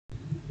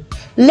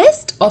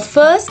List of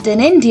first in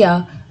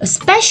India, a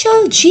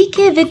special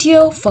GK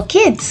video for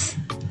kids.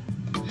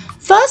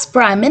 First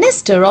Prime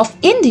Minister of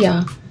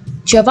India,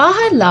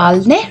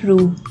 Jawaharlal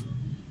Nehru.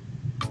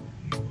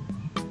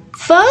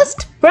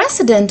 First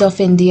President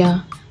of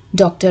India,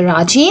 Dr.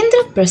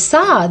 Rajendra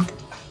Prasad.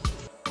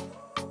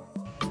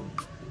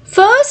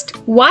 First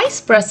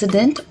Vice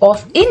President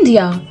of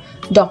India,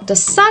 Dr.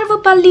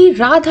 Sarvapalli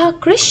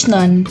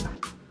Radhakrishnan.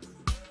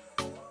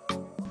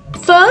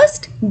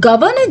 First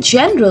Governor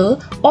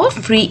General of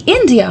Free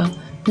India,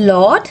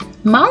 Lord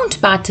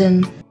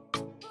Mountbatten.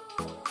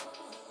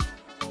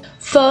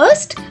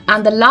 First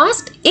and the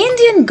last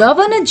Indian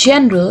Governor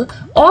General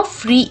of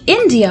Free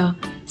India,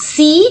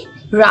 C.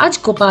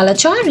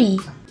 Rajgopalachari.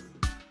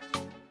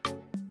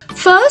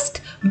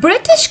 First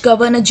British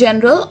Governor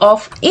General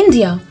of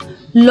India,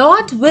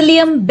 Lord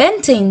William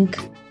Bentinck.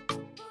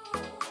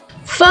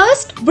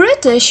 First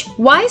British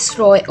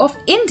Viceroy of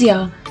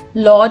India,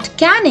 Lord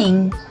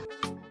Canning.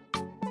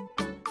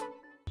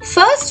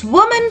 First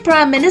woman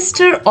Prime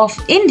Minister of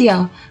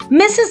India,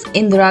 Mrs.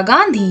 Indira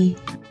Gandhi.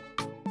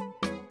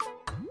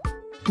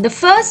 The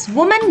first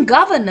woman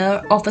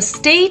governor of a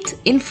state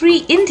in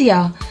Free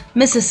India,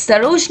 Mrs.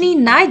 Sarojini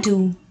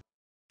Naidu.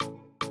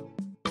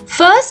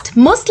 First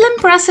Muslim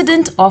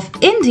President of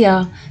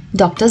India,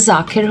 Dr.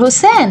 Zakir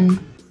Hussain.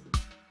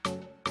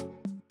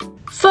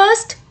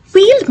 First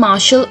Field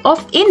Marshal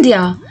of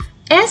India,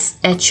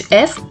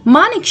 SHF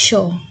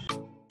Manekshaw.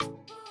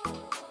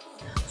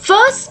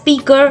 First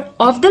Speaker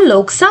of the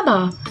Lok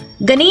Sabha,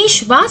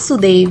 Ganesh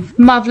Vasudev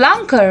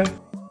Mavlankar.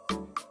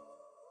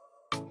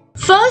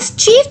 First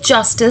Chief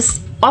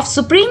Justice of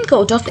Supreme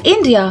Court of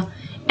India,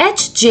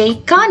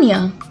 H.J.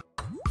 Kania.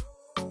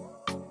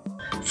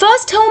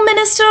 First Home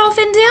Minister of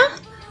India,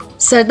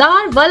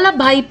 Sardar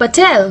Vallabhbhai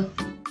Patel.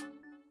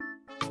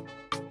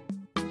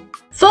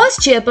 First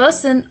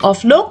Chairperson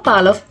of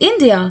Lokpal of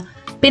India,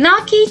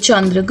 Pinaki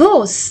Chandra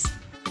Ghose.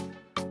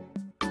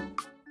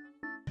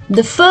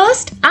 The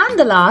first and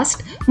the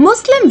last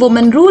Muslim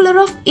woman ruler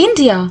of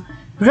India,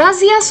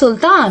 Razia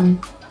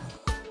Sultan.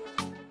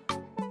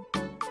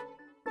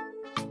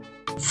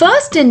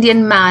 First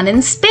Indian man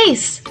in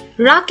space,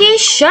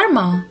 Rakesh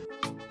Sharma.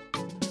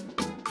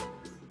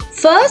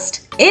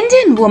 First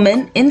Indian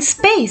woman in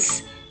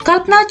space,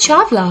 Kalpana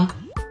Chawla.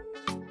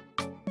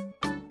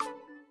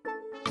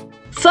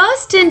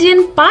 First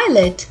Indian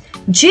pilot,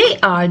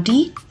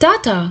 J.R.D.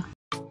 Tata.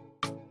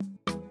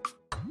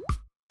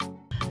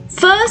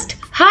 First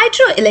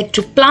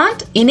hydroelectric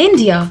plant in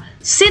India,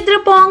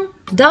 Sidrapong,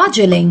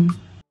 Darjeeling.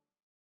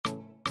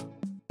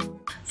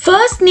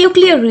 First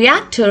nuclear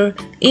reactor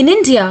in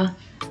India,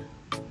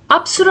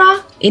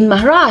 Apsara in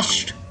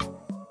Maharashtra.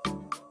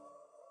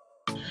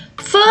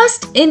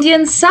 First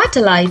Indian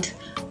satellite,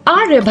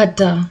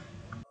 Aryabhatta.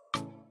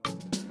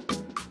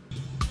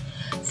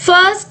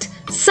 First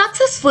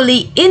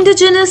successfully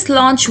indigenous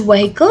launch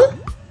vehicle,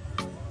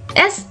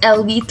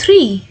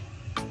 SLV-3.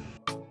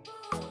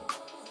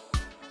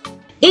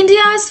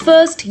 India's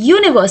first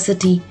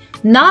university,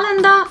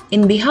 Nalanda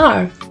in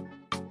Bihar.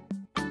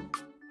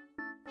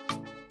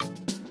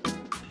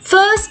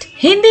 First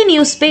Hindi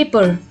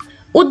newspaper,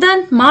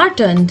 Udant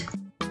Martand.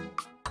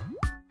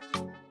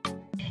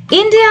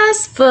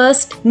 India's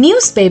first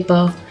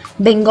newspaper,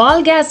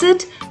 Bengal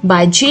Gazette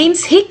by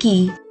James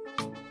Hickey.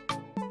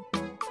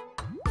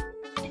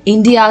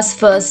 India's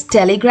first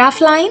telegraph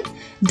line,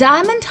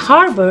 Diamond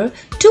Harbour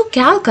to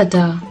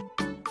Calcutta.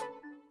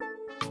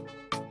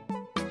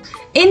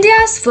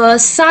 India's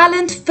first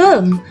silent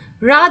film,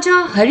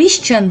 Raja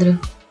Harishchandra.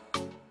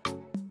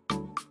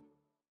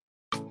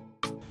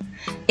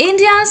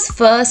 India's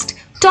first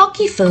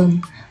talkie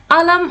film,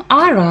 Alam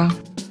Ara.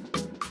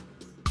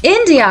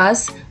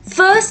 India's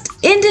first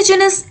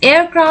indigenous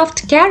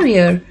aircraft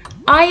carrier,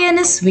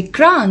 INS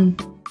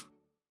Vikrant.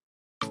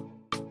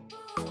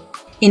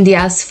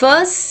 India's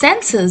first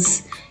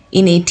census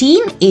in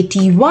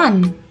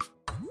 1881.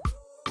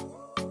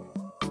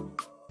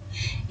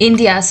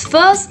 India's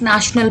first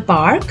national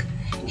park,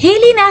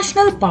 Haley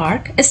National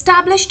Park,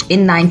 established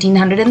in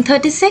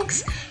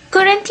 1936,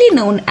 currently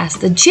known as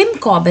the Jim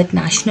Corbett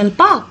National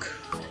Park,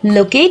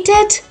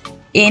 located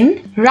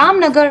in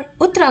Ramnagar,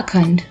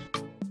 Uttarakhand.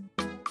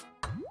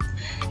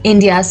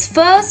 India's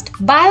first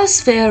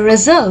biosphere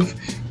reserve,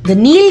 the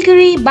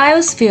Nilgiri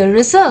Biosphere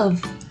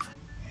Reserve,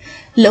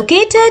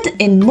 located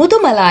in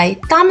Mudumalai,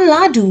 Tamil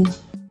Nadu.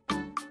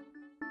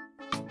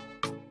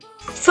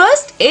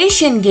 First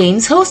Asian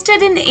Games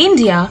hosted in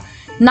India,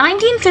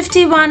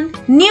 1951,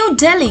 New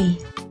Delhi.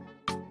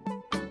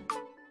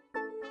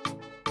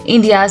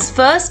 India's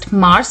first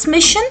Mars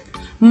mission,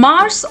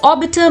 Mars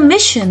Orbiter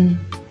Mission.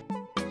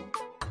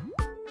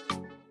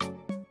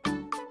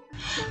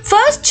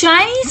 First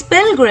Chinese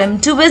pilgrim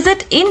to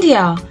visit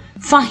India,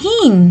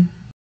 Fahim.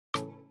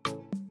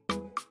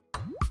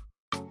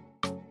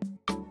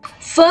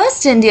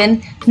 First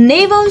Indian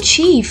Naval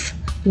Chief,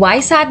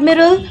 Vice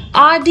Admiral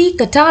R.D.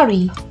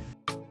 Katari.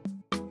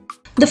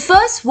 The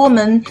first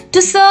woman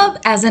to serve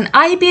as an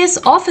IPS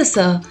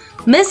officer,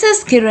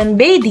 Mrs. Kiran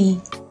Bedi.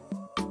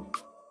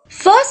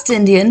 First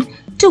Indian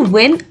to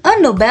win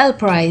a Nobel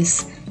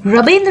Prize?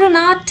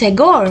 Rabindranath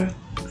Tagore.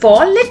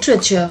 For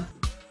literature.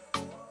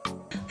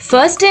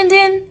 First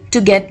Indian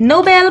to get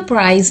Nobel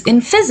Prize in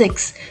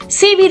Physics,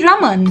 C.V.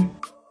 Raman.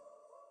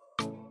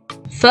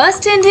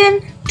 First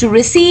Indian to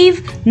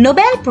receive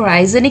Nobel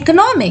Prize in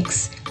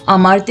Economics,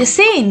 Amartya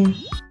Sen.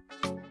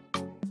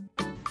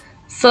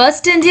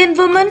 First Indian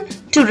woman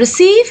to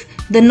receive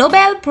the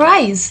Nobel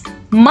Prize,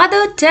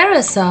 Mother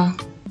Teresa.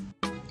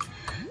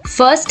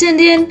 First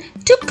Indian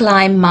to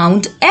climb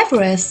Mount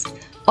Everest,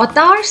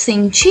 Avtar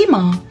Singh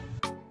Cheema.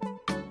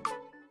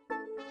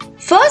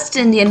 First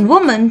Indian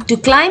woman to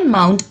climb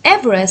Mount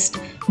Everest,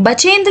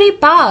 Bachendri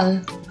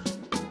Pal.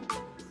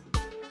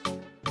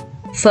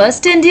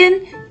 First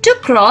Indian to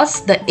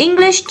cross the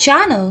English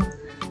Channel,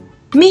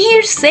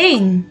 Mihir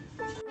Sen.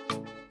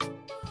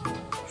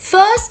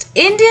 First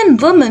Indian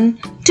woman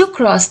to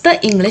cross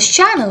the English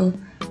Channel,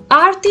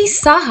 Aarti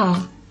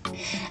Saha.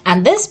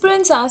 And this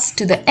brings us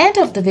to the end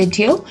of the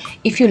video.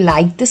 If you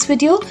liked this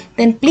video,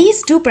 then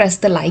please do press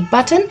the like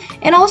button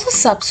and also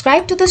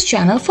subscribe to this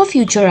channel for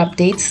future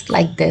updates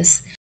like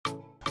this.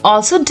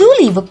 Also do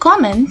leave a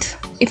comment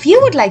if you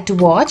would like to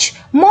watch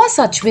more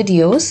such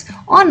videos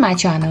on my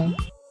channel.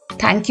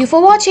 Thank you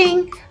for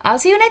watching. I'll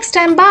see you next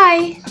time.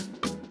 Bye.